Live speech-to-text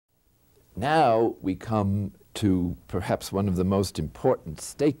Now we come to perhaps one of the most important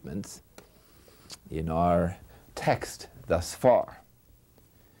statements in our text thus far.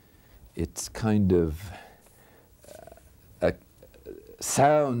 It's kind of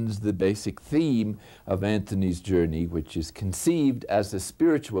sounds the basic theme of Anthony's journey, which is conceived as a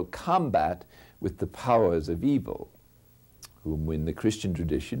spiritual combat with the powers of evil, whom in the Christian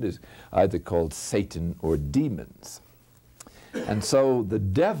tradition is either called Satan or demons. And so the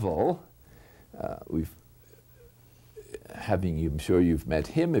devil, I'm sure you've met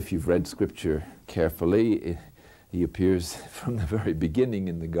him if you've read Scripture carefully. He appears from the very beginning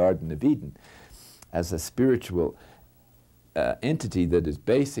in the Garden of Eden as a spiritual entity that is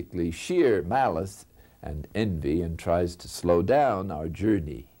basically sheer malice and envy and tries to slow down our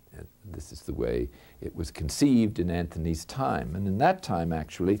journey. And this is the way it was conceived in Anthony's time. And in that time,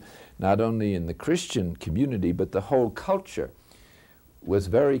 actually, not only in the Christian community, but the whole culture was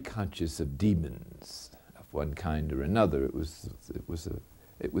very conscious of demons of one kind or another. It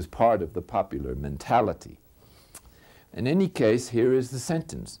was part of the popular mentality. In any case, here is the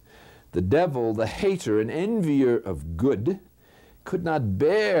sentence. The devil, the hater and envier of good, could not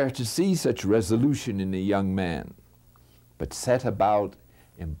bear to see such resolution in a young man, but set about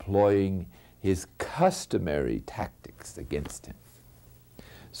employing his customary tactics against him.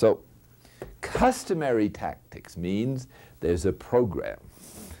 So, customary tactics means there's a program.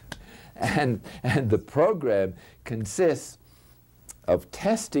 And the program consists of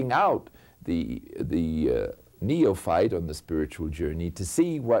testing out the neophyte on the spiritual journey to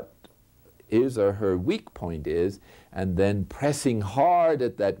see what his or her weak point is, and then pressing hard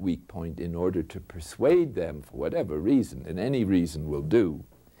at that weak point in order to persuade them, for whatever reason, and any reason will do,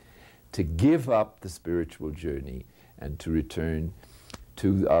 to give up the spiritual journey and to return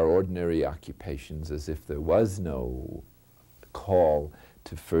to our ordinary occupations as if there was no call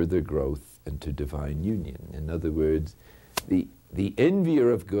to further growth and to divine union. In other words, the envier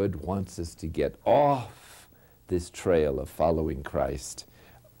of good wants us to get off this trail of following Christ,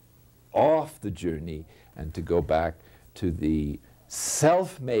 off the journey, and to go back to the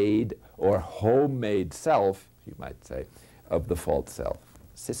self-made or homemade self, you might say, of the false self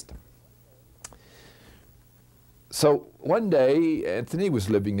system. So one day, Anthony was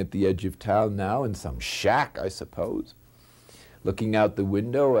living at the edge of town now in some shack, I suppose, looking out the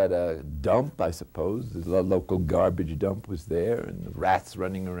window at a dump, I suppose. The local garbage dump was there, and the rats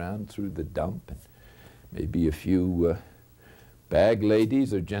running around through the dump, and maybe a few bag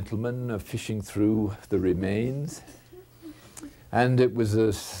ladies or gentlemen fishing through the remains. And it was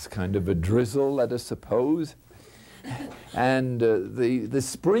a kind of a drizzle, let us suppose. And the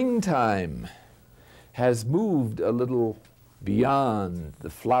springtime has moved a little beyond the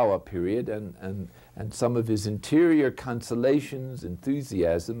flower period, and some of his interior consolations,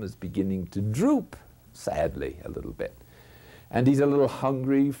 enthusiasm is beginning to droop, sadly, a little bit. And he's a little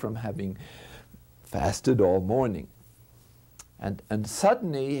hungry from having fasted all morning. And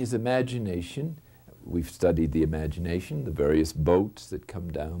suddenly his imagination, we've studied the imagination, the various boats that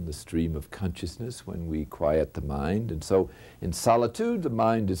come down the stream of consciousness when we quiet the mind. And so in solitude, the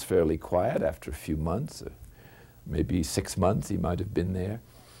mind is fairly quiet after a few months, or maybe 6 months he might have been there.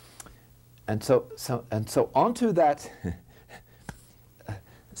 And so onto that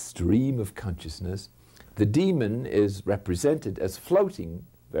stream of consciousness, the demon is represented as floating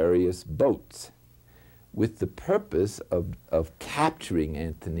various boats with the purpose of capturing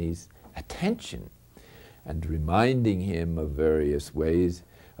Anthony's attention and reminding him of various ways,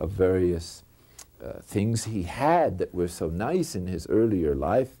 of various things he had that were so nice in his earlier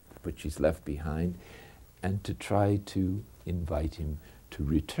life, which he's left behind, and to try to invite him to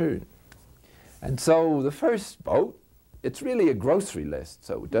return. And so the first boat, it's really a grocery list,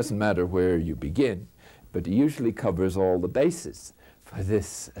 so it doesn't matter where you begin, but it usually covers all the bases for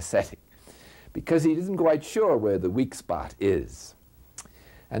this ascetic, because he isn't quite sure where the weak spot is.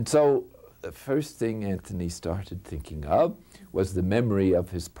 And so the first thing Anthony started thinking of was the memory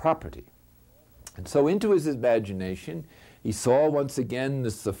of his property. And so into his imagination, he saw once again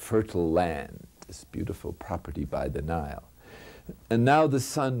this fertile land, this beautiful property by the Nile. And now the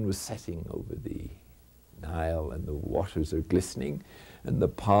sun was setting over the Nile, and the waters are glistening, and the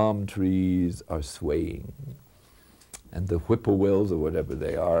palm trees are swaying, and the whippoorwills, or whatever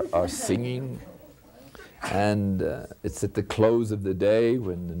they are singing. And it's at the close of the day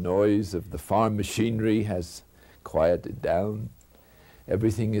when the noise of the farm machinery has quieted down.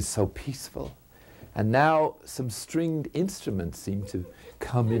 Everything is so peaceful. And now some stringed instruments seem to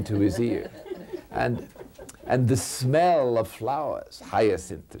come into his ear. And the smell of flowers,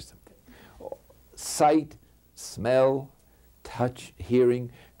 hyacinth or something. Sight, smell, touch,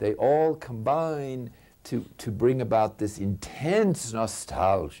 hearing, they all combine to bring about this intense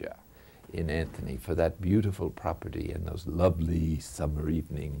nostalgia in Anthony for that beautiful property and those lovely summer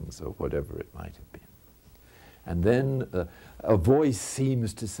evenings or whatever it might have been. And then a voice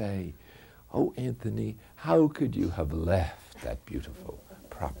seems to say, "Oh, Anthony, how could you have left that beautiful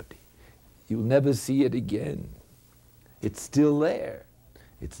property? You'll never see it again. It's still there.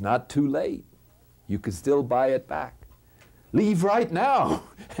 It's not too late. You could still buy it back. Leave right now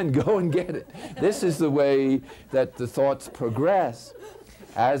and go and get it." This is the way that the thoughts progress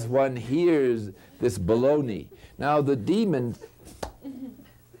as one hears this baloney. Now the demon,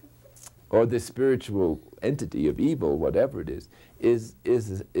 or the spiritual entity of evil, whatever it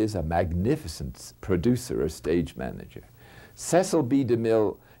is a magnificent producer or stage manager. Cecil B.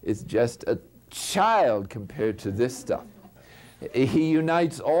 DeMille is just a child compared to this stuff. He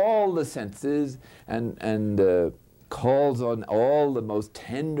unites all the senses and calls on all the most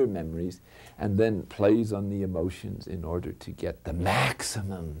tender memories and then plays on the emotions in order to get the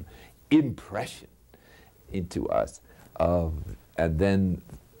maximum impression into us. And then,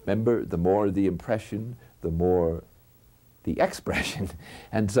 remember, the more the impression, the more the expression.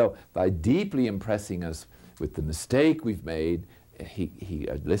 And so by deeply impressing us with the mistake we've made, he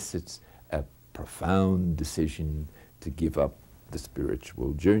elicits a profound decision to give up the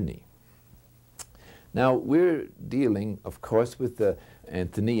spiritual journey. Now, we're dealing, of course, with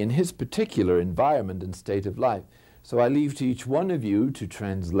Anthony in his particular environment and state of life. So I leave to each one of you to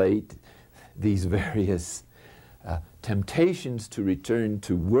translate these various temptations to return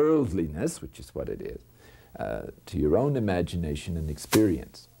to worldliness, which is what it is, to your own imagination and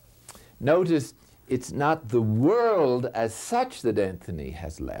experience. Notice it's not the world as such that Anthony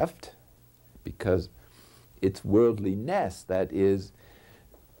has left, because it's worldliness, that is,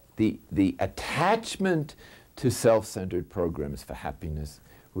 the attachment to self-centered programs for happiness,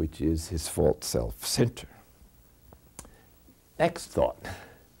 which is his false self-center. Next thought,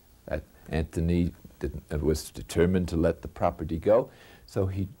 that Anthony was determined to let the property go, so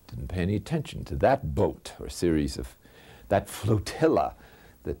he didn't pay any attention to that boat or series of, that flotilla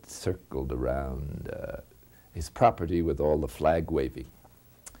that circled around his property with all the flag waving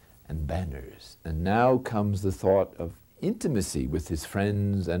and banners. And now comes the thought of intimacy with his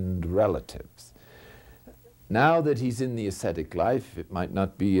friends and relatives. Now that he's in the ascetic life, it might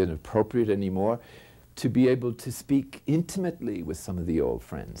not be inappropriate anymore to be able to speak intimately with some of the old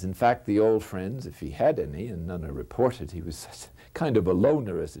friends. In fact, the old friends, if he had any, and none are reported, he was kind of a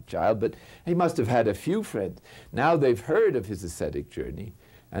loner as a child, but he must have had a few friends. Now they've heard of his ascetic journey,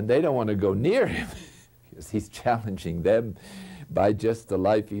 and they don't want to go near him because he's challenging them by just the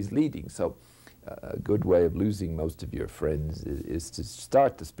life he's leading. So a good way of losing most of your friends is to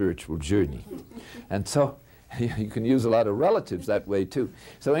start the spiritual journey. And so you can use a lot of relatives that way too.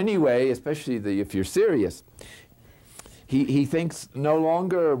 So anyway, especially if you're serious, he thinks, no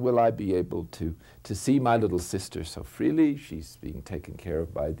longer will I be able to see my little sister so freely. She's being taken care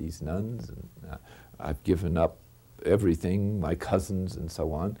of by these nuns, and I've given up everything, my cousins and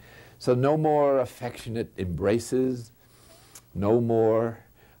so on. So no more affectionate embraces, no more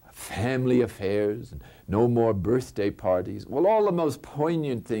family affairs, and no more birthday parties. Well, all the most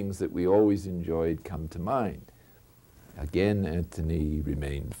poignant things that we always enjoyed come to mind. Again, Anthony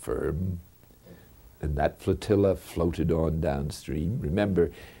remained firm, and that flotilla floated on downstream. Remember,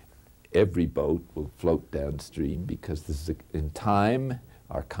 every boat will float downstream because this is in time.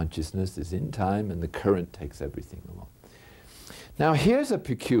 Our consciousness is in time, and the current takes everything along. Now, here's a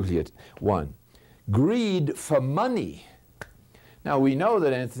peculiar one. Greed for money. Now, we know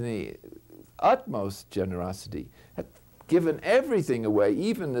that Anthony, utmost generosity, had given everything away,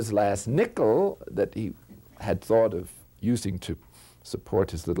 even his last nickel that he had thought of using to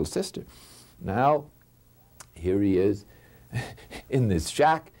support his little sister. Now, here he is in this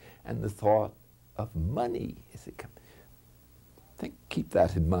shack, and the thought of money is it comes. Keep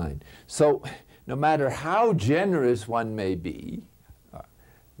that in mind. So, no matter how generous one may be,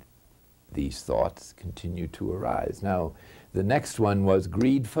 these thoughts continue to arise. Now, the next one was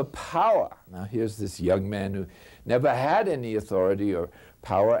greed for power. Now, here's this young man who never had any authority or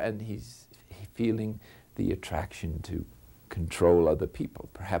power, and he's feeling the attraction to control other people.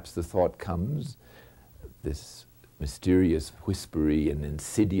 Perhaps the thought comes, this mysterious, whispery, and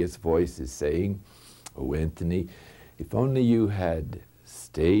insidious voice is saying, "Oh, Anthony, if only you had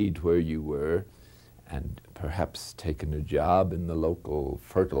stayed where you were and perhaps taken a job in the local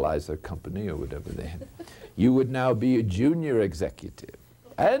fertilizer company or whatever they had, you would now be a junior executive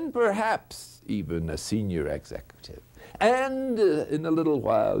and perhaps even a senior executive. And in a little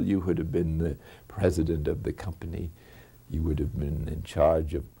while you would have been the president of the company. You would have been in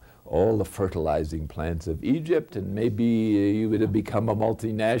charge of all the fertilizing plants of Egypt, and maybe you would have become a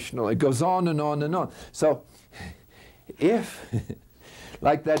multinational. It goes on and on and on. So if,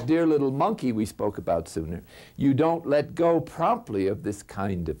 like that dear little monkey we spoke about sooner, you don't let go promptly of this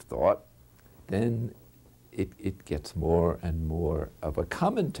kind of thought, then it gets more and more of a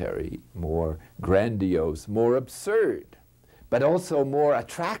commentary, more grandiose, more absurd, but also more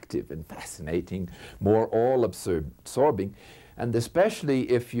attractive and fascinating, more all-absorbing. And especially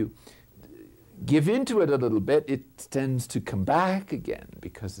if you give into it a little bit, it tends to come back again,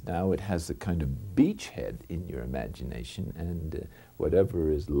 because now it has a kind of beachhead in your imagination, and whatever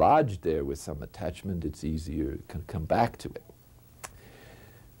is lodged there with some attachment, it's easier to come back to it.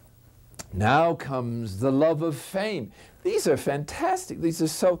 Now comes the love of fame. These are fantastic. These are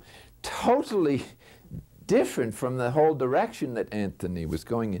so totally different from the whole direction that Anthony was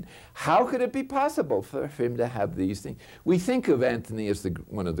going in. How could it be possible for him to have these things? We think of Anthony as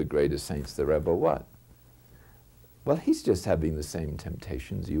one of the greatest saints there ever was. Well, he's just having the same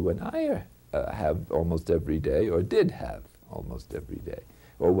temptations you and I have almost every day, or did have almost every day,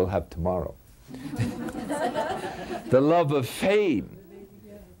 or will have tomorrow. The love of fame.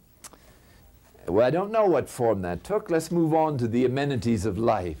 Well, I don't know what form that took. Let's move on to the amenities of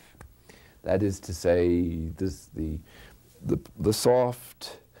life. That is to say, the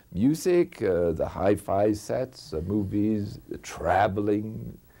soft music, the hi-fi sets, the movies, the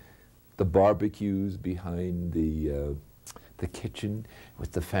traveling, the barbecues behind the kitchen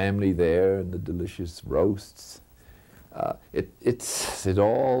with the family there and the delicious roasts. It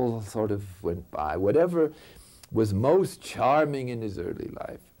all sort of went by. Whatever was most charming in his early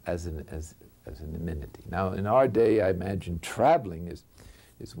life as an amenity. Now, in our day, I imagine traveling is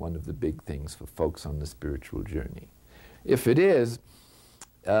one of the big things for folks on the spiritual journey. If it is,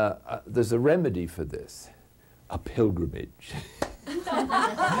 there's a remedy for this: a pilgrimage.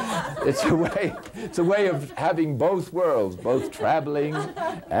 It's a way of having both worlds, both traveling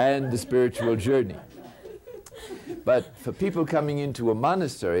and the spiritual journey. But for people coming into a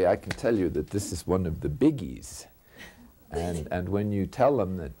monastery, I can tell you that this is one of the biggies. And when you tell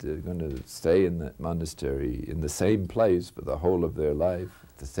them that they're going to stay in that monastery in the same place for the whole of their life,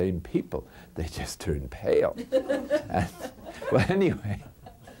 the same people, they just turn pale. Well, anyway,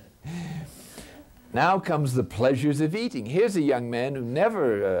 now comes the pleasures of eating. Here's a young man who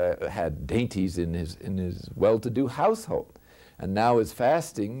never had dainties in his well-to-do household, and now is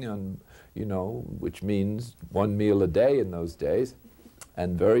fasting on, which means one meal a day in those days,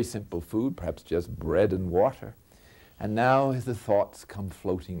 and very simple food, perhaps just bread and water. And now the thoughts come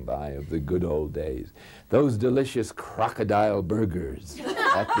floating by of the good old days. Those delicious crocodile burgers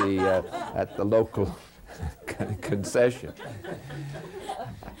at the local concession.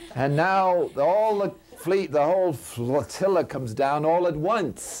 And now the whole flotilla comes down all at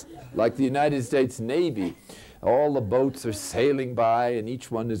once, like the United States Navy. All the boats are sailing by, and each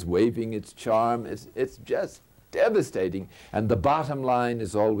one is waving its charm. It's just devastating. And the bottom line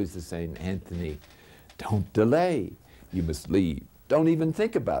is always the same: Anthony, don't delay. You must leave. Don't even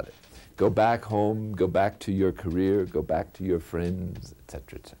think about it. Go back home, go back to your career, go back to your friends,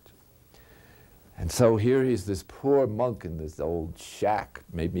 etc., etc. And so here is this poor monk in this old shack,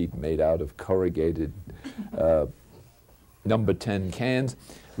 maybe made out of corrugated number 10 cans,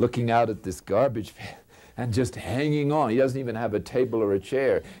 looking out at this garbage bin and just hanging on. He doesn't even have a table or a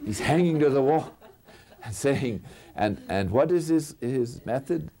chair. He's hanging to the wall and saying, and what is his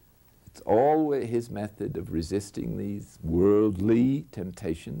method? It's always his method of resisting these worldly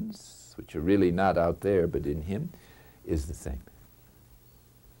temptations, which are really not out there but in him, is the same.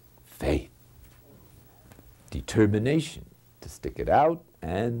 Faith, determination to stick it out,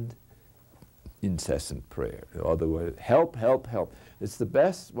 and incessant prayer. In other words, help, help, help. It's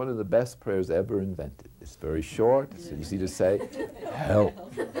one of the best prayers ever invented. It's very short, it's easy to say, help,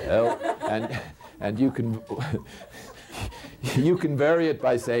 help, and you can you can vary it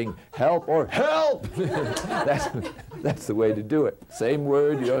by saying help or help. That's the way to do it. Same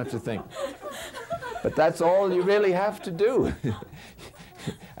word, you don't have to think. But that's all you really have to do.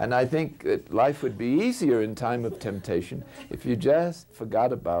 And I think that life would be easier in time of temptation if you just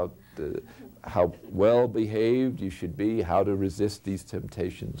forgot about how well behaved you should be, how to resist these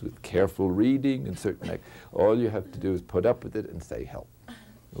temptations with careful reading and certain. All you have to do is put up with it and say help.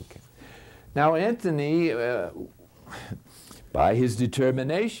 Okay. Now Anthony, by his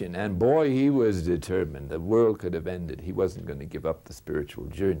determination, and boy, he was determined. The world could have ended. He wasn't going to give up the spiritual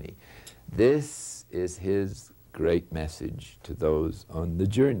journey. This is his great message to those on the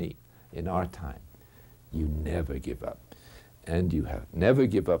journey in our time. You never give up. And you have never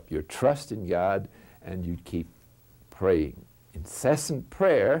give up your trust in God, and you keep praying. Incessant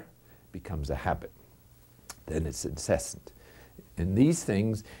prayer becomes a habit. Then it's incessant. In these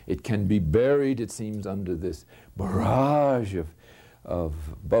things, it can be buried, it seems, under this barrage of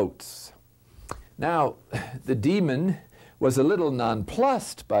boats. Now, the demon was a little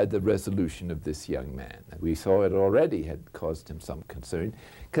nonplussed by the resolution of this young man. We saw it already had caused him some concern,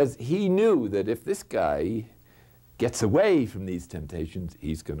 because he knew that if this guy gets away from these temptations,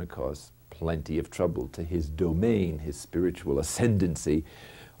 he's going to cause plenty of trouble to his domain, his spiritual ascendancy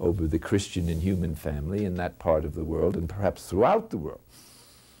over the Christian and human family in that part of the world, and perhaps throughout the world.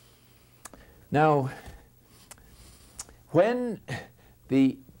 Now, when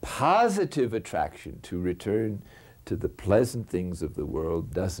the positive attraction to return to the pleasant things of the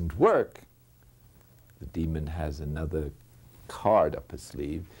world doesn't work, the demon has another card up his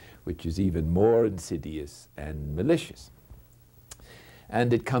sleeve, which is even more insidious and malicious.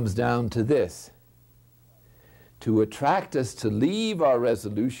 And it comes down to this: to attract us to leave our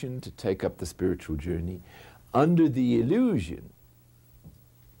resolution to take up the spiritual journey under the illusion,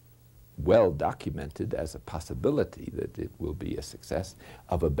 well documented as a possibility that it will be a success,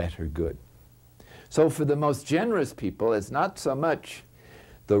 of a better good. So for the most generous people, it's not so much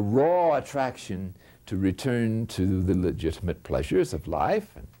the raw attraction to return to the legitimate pleasures of life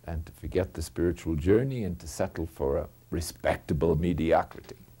and to forget the spiritual journey and to settle for a respectable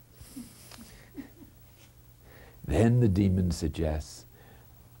mediocrity. Then the demon suggests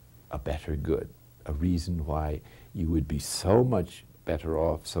a better good, a reason why you would be so much better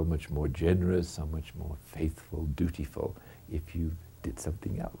off, so much more generous, so much more faithful, dutiful, if you did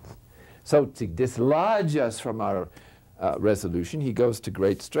something else. So to dislodge us from our resolution, he goes to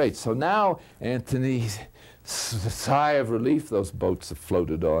great straits. So now Anthony's sigh of relief, those boats have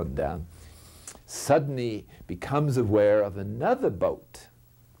floated on down, suddenly becomes aware of another boat,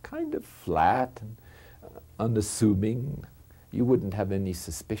 kind of flat and unassuming. You wouldn't have any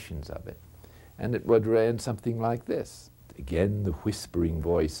suspicions of it. And it would ran something like this. Again, the whispering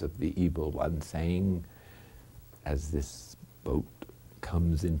voice of the evil one saying, as this boat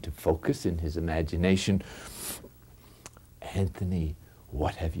comes into focus in his imagination, "Anthony,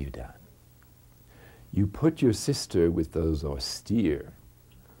 what have you done? You put your sister with those austere,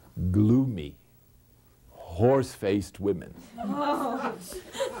 gloomy, horse-faced women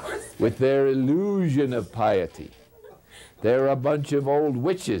with their illusion of piety. They're a bunch of old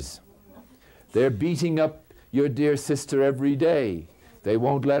witches. They're beating up your dear sister every day. They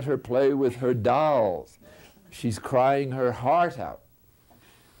won't let her play with her dolls. She's crying her heart out.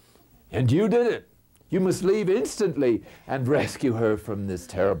 And you did it. You must leave instantly and rescue her from this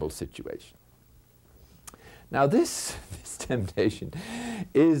terrible situation." Now this temptation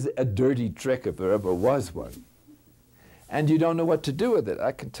is a dirty trick if there ever was one. And you don't know what to do with it.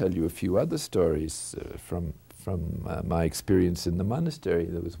 I can tell you a few other stories from my experience in the monastery.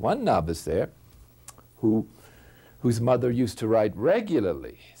 There was one novice there whose mother used to write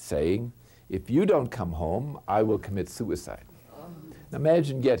regularly saying, "If you don't come home, I will commit suicide."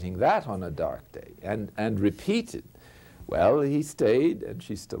 Imagine getting that on a dark day and repeated. Well, he stayed and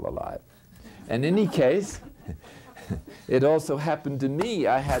she's still alive. In any case, it also happened to me.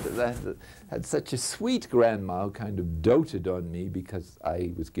 I had such a sweet grandma who kind of doted on me because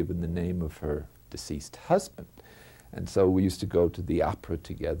I was given the name of her deceased husband. And so we used to go to the opera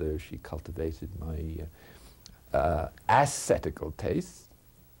together. She cultivated my aesthetical taste.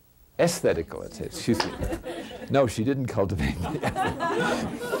 Excuse me. No, she didn't cultivate me.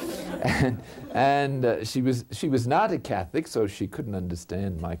 and she was not a Catholic, so she couldn't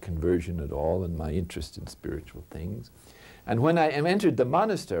understand my conversion at all and my interest in spiritual things. And when I entered the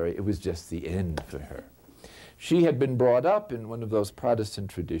monastery, it was just the end for her. She had been brought up in one of those Protestant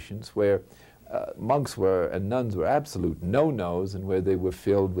traditions where monks and nuns were absolute no-nos, and where they were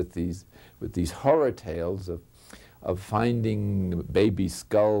filled with these horror tales of finding baby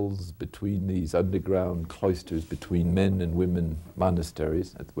skulls between these underground cloisters between men and women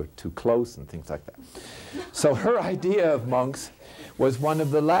monasteries that were too close and things like that. So her idea of monks was one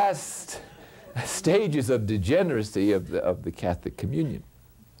of the last stages of degeneracy of the Catholic communion.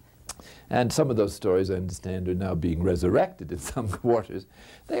 And some of those stories, I understand, are now being resurrected in some quarters.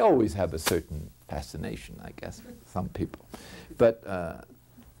 They always have a certain fascination, I guess, with some people. But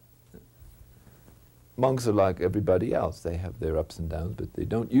monks are like everybody else. They have their ups and downs, but they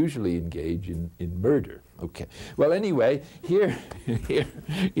don't usually engage in murder. Okay. Well, anyway, here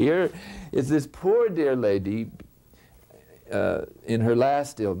is this poor dear lady in her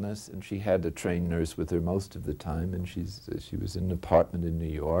last illness, and she had a trained nurse with her most of the time, and she was in an apartment in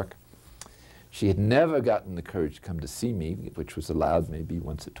New York. She had never gotten the courage to come to see me, which was allowed maybe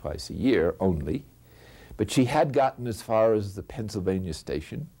once or twice a year only. But she had gotten as far as the Pennsylvania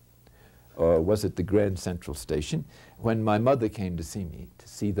station, or was it the Grand Central Station, when my mother came to see me, to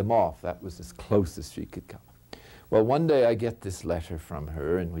see them off. That was as close as she could come. Well, one day I get this letter from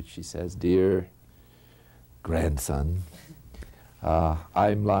her in which she says, "Dear grandson,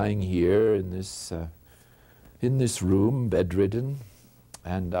 I'm lying here in this room, bedridden,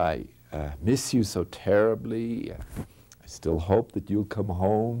 and I miss you so terribly. I still hope that you'll come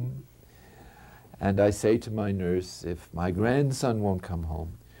home. And I say to my nurse, if my grandson won't come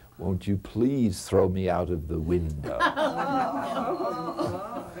home, won't you please throw me out of the window?"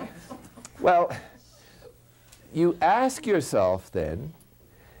 Well, you ask yourself then,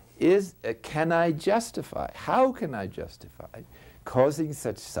 can I justify, how can I justify causing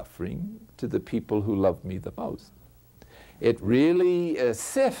such suffering to the people who love me the most? It really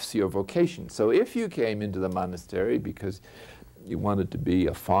sifts your vocation. So if you came into the monastery because you wanted to be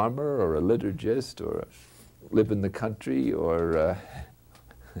a farmer or a liturgist or live in the country or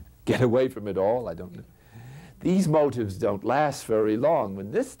get away from it all, I don't know. These motives don't last very long when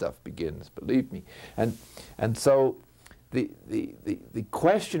this stuff begins, believe me. And so the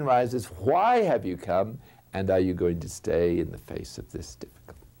question rises, why have you come, and are you going to stay in the face of this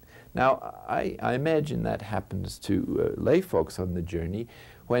difficulty? Now, I imagine that happens to lay folks on the journey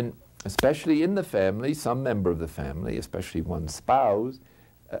when, especially in the family, some member of the family, especially one's spouse,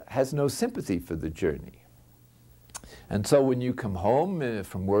 has no sympathy for the journey. And so when you come home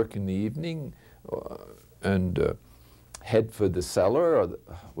from work in the evening and head for the cellar or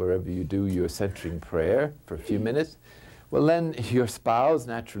wherever you do your centering prayer for a few minutes, well, then your spouse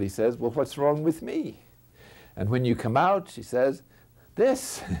naturally says, well, what's wrong with me? And when you come out, she says,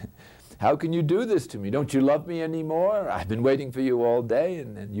 this, how can you do this to me? Don't you love me anymore? I've been waiting for you all day,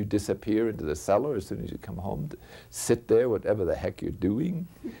 and then you disappear into the cellar as soon as you come home to sit there, whatever the heck you're doing.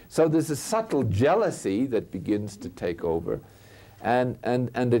 So there's a subtle jealousy that begins to take over, and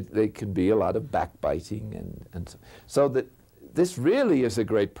there can be a lot of backbiting, and so that this really is a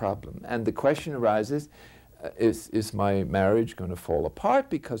great problem. And the question arises, is my marriage going to fall apart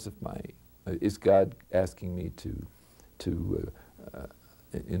because of my, is God asking me to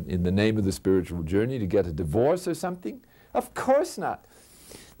in the name of the spiritual journey, to get a divorce or something? Of course not.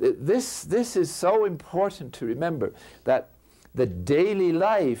 This is so important to remember, that the daily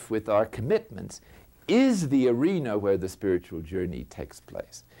life with our commitments is the arena where the spiritual journey takes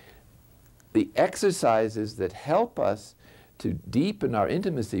place. The exercises that help us to deepen our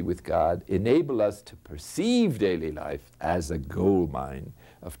intimacy with God enable us to perceive daily life as a gold mine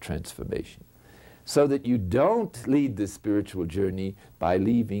of transformation, so that you don't lead the spiritual journey by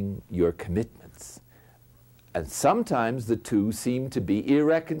leaving your commitments. And sometimes the two seem to be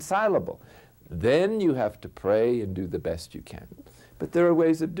irreconcilable. Then you have to pray and do the best you can. But there are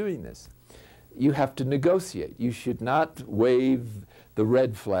ways of doing this. You have to negotiate. You should not wave the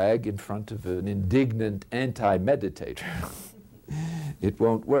red flag in front of an indignant anti-meditator. It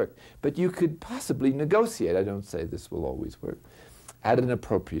won't work. But you could possibly negotiate. I don't say this will always work. At an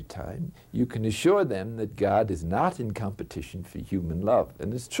appropriate time, you can assure them that God is not in competition for human love.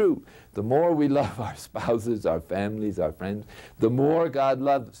 And it's true. The more we love our spouses, our families, our friends, the more God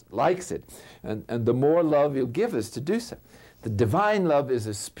likes it. And the more love He'll give us to do so. The divine love is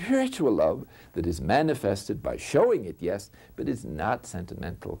a spiritual love that is manifested by showing it, yes, but it's not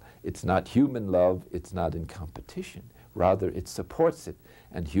sentimental. It's not human love. It's not in competition. Rather, it supports it.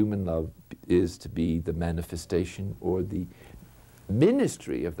 And human love is to be the manifestation or the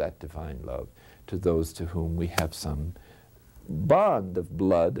ministry of that divine love to those to whom we have some bond of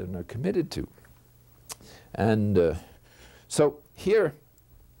blood and are committed to. And so here,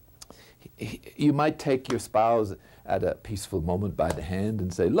 you might take your spouse at a peaceful moment by the hand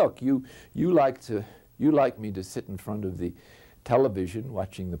and say, look, you like me to sit in front of the television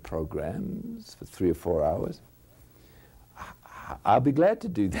watching the programs for 3 or 4 hours. I'll be glad to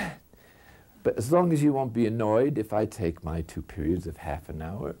do that. But as long as you won't be annoyed if I take my 2 periods of half an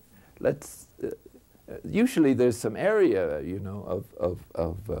hour, let's, usually there's some area, you know,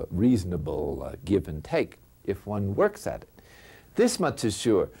 of reasonable give and take if one works at it. This much is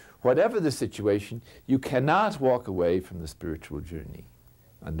sure, whatever the situation, you cannot walk away from the spiritual journey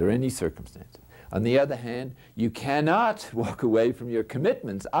under any circumstance. On the other hand, you cannot walk away from your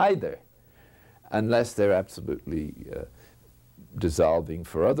commitments either, unless they're absolutely dissolving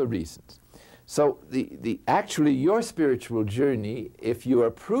for other reasons. So actually your spiritual journey, if you are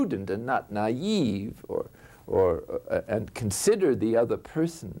prudent and not naive and consider the other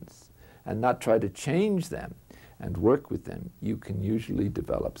persons and not try to change them and work with them, you can usually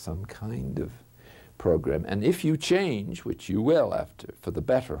develop some kind of program. And if you change, which you will after, for the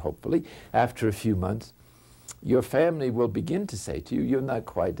better hopefully, after a few months, your family will begin to say to you, you're not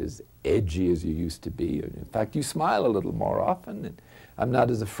quite as edgy as you used to be. In fact, you smile a little more often, and I'm not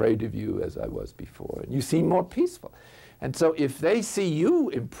as afraid of you as I was before. And you seem more peaceful. And so if they see you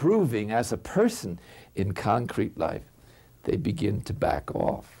improving as a person in concrete life, they begin to back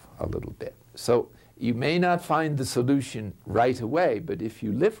off a little bit. So you may not find the solution right away, but if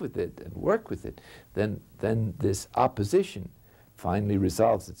you live with it and work with it, then this opposition finally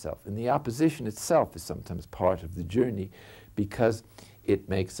resolves itself. And the opposition itself is sometimes part of the journey because it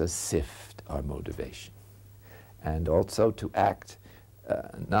makes us sift our motivation. And also to act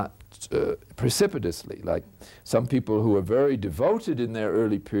not precipitously. Like some people who are very devoted in their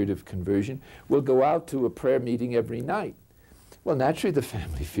early period of conversion will go out to a prayer meeting every night. Well, naturally the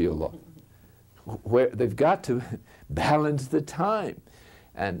family feel low. Where they've got to balance the time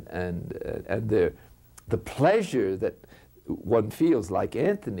and the pleasure that one feels, like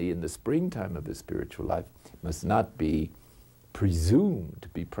Anthony in the springtime of his spiritual life, must not be presumed to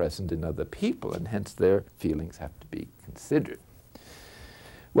be present in other people, and hence their feelings have to be considered.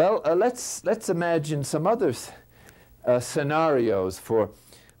 Well, let's imagine some other scenarios for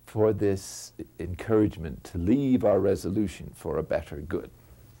this encouragement to leave our resolution for a better good.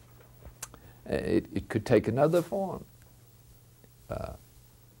 It could take another form.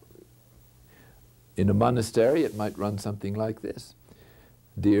 In a monastery, it might run something like this.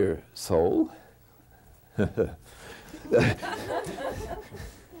 Dear soul,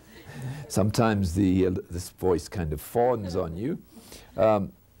 sometimes this voice kind of fawns on you.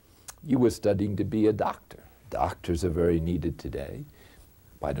 You were studying to be a doctor. Doctors are very needed today.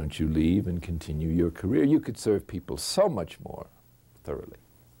 Why don't you leave and continue your career? You could serve people so much more thoroughly.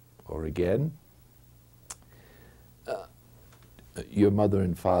 Or again, your mother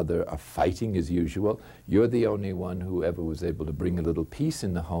and father are fighting as usual. You're the only one who ever was able to bring a little peace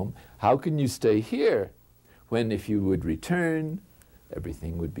in the home. How can you stay here when if you would return,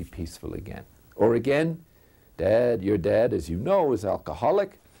 everything would be peaceful again? Or again, your dad, as you know, is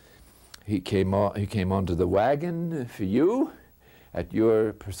alcoholic. He came onto the wagon for you at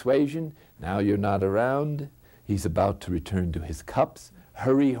your persuasion. Now you're not around. He's about to return to his cups.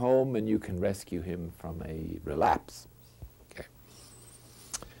 Hurry home and you can rescue him from a relapse. Okay.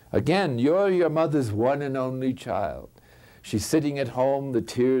 Again, you're your mother's one and only child. She's sitting at home, the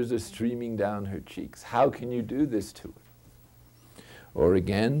tears are streaming down her cheeks. How can you do this to her? Or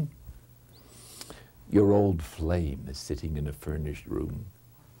again, your old flame is sitting in a furnished room,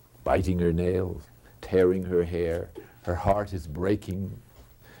 biting her nails, tearing her hair. Her heart is breaking.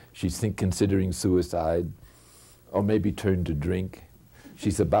 She's considering suicide, or maybe turn to drink.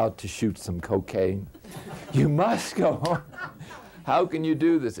 She's about to shoot some cocaine. You must go home. How can you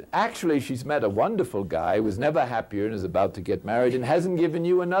do this? Actually, she's met a wonderful guy, was never happier and is about to get married and hasn't given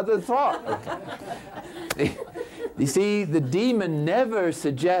you another thought. Okay. You see, the demon never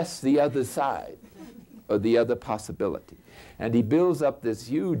suggests the other side or the other possibility. And he builds up this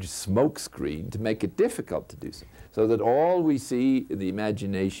huge smoke screen to make it difficult to do so that all we see in the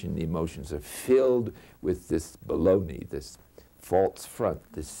imagination, the emotions, are filled with this baloney, this false front,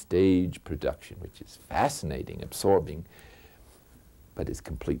 this stage production, which is fascinating, absorbing, but is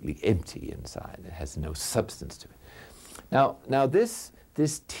completely empty inside. It has no substance to it. Now this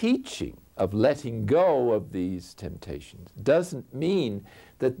teaching of letting go of these temptations doesn't mean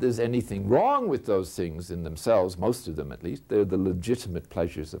that there's anything wrong with those things in themselves, most of them at least. They're the legitimate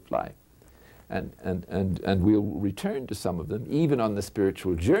pleasures of life. And we'll return to some of them, even on the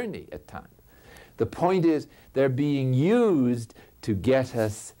spiritual journey at times. The point is, they're being used to get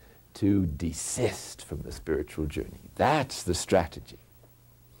us to desist from the spiritual journey. That's the strategy.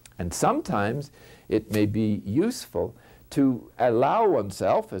 And sometimes it may be useful to allow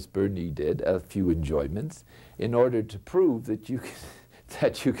oneself, as Bernie did, a few enjoyments in order to prove that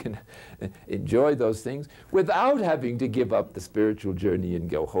you can enjoy those things without having to give up the spiritual journey and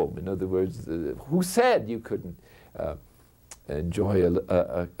go home. In other words, who said you couldn't enjoy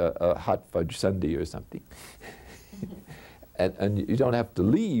a hot fudge sundae or something? And you don't have to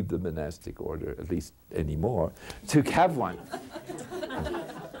leave the monastic order, at least anymore, to have one.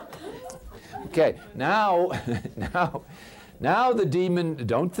 Okay, now the demon,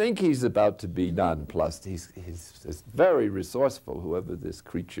 don't think he's about to be nonplussed. He's very resourceful, whoever this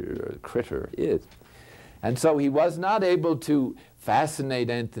creature or critter is. And so he was not able to fascinate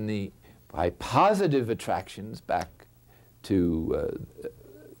Anthony by positive attractions back to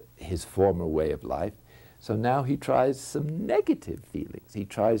his former way of life. So now he tries some negative feelings. He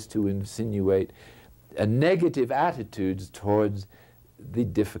tries to insinuate negative attitudes towards the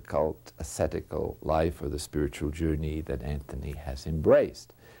difficult ascetical life or the spiritual journey that Anthony has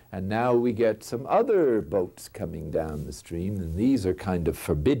embraced. And now we get some other boats coming down the stream, and these are kind of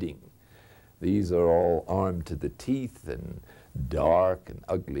forbidding. These are all armed to the teeth and dark and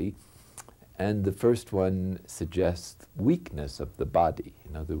ugly. And the first one suggests weakness of the body.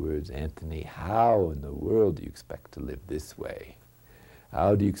 In other words, Anthony, how in the world do you expect to live this way?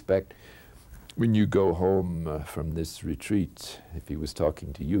 How do you expect, when you go home from this retreat, if he was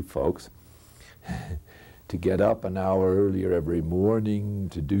talking to you folks, to get up an hour earlier every morning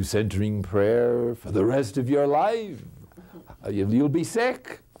to do centering prayer for the rest of your life? You'll be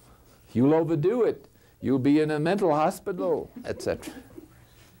sick. You'll overdo it. You'll be in a mental hospital, etc.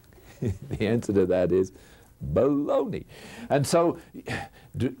 The answer to that is baloney. And so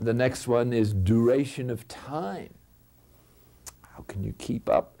the next one is duration of time. How can you keep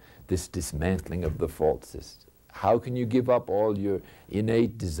up this dismantling of the fault system? How can you give up all your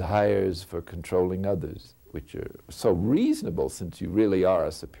innate desires for controlling others, which are so reasonable since you really are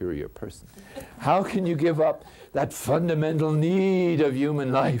a superior person? How can you give up that fundamental need of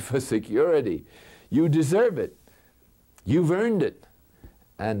human life for security? You deserve it. You've earned it.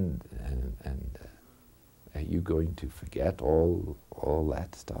 And are you going to forget all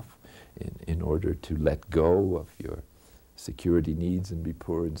that stuff in order to let go of your security needs and be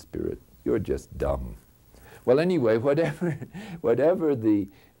poor in spirit? You're just dumb. Well, anyway, whatever the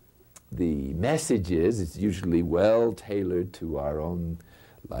message is, it's usually well tailored to our own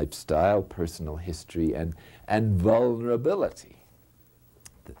lifestyle, personal history, and vulnerability.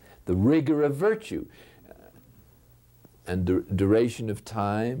 The rigor of virtue and duration of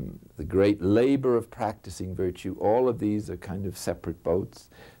time, the great labor of practicing virtue, all of these are kind of separate boats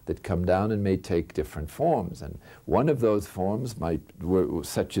that come down and may take different forms. And one of those forms might,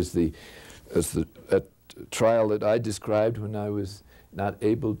 such as the trial that I described when I was not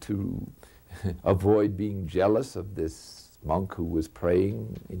able to avoid being jealous of this monk who was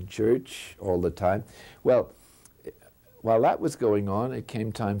praying in church all the time. Well, while that was going on, it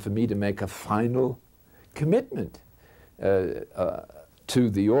came time for me to make a final commitment to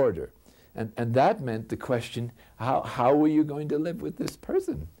the order. And that meant the question, how are you going to live with this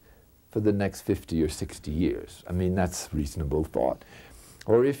person for the next 50 or 60 years? I mean, that's reasonable thought.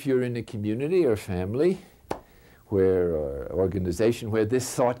 Or if you're in a community or family or organization where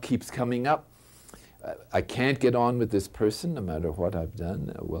this thought keeps coming up, I can't get on with this person no matter what I've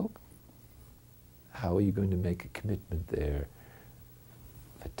done. Well, how are you going to make a commitment there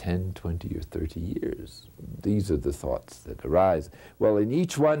for 10, 20, or 30 years? These are the thoughts that arise. Well, in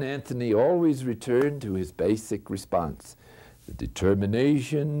each one, Anthony always returned to his basic response: the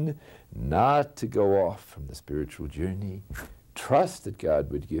determination not to go off from the spiritual journey, trust that God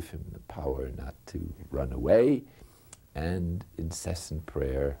would give him the power not to run away, and incessant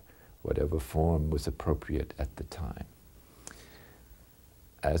prayer, whatever form was appropriate at the time.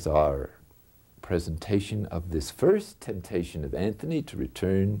 As our presentation of this first temptation of Anthony to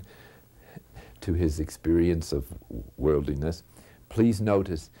return to his experience of worldliness, please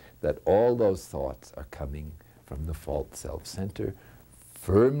notice that all those thoughts are coming from the false self-center,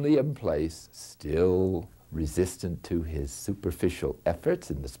 firmly in place, still resistant to his superficial efforts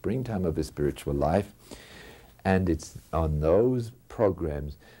in the springtime of his spiritual life. And it's on those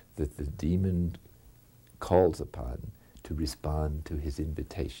programs that the demon calls upon to respond to his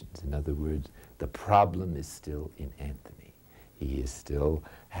invitations. In other words, the problem is still in Anthony. He is still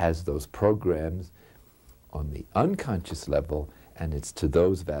has those programs on the unconscious level, and it's to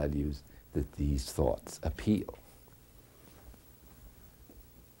those values that these thoughts appeal.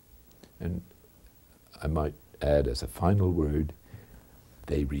 And I might add as a final word,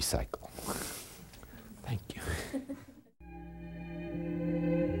 they recycle. Thank you.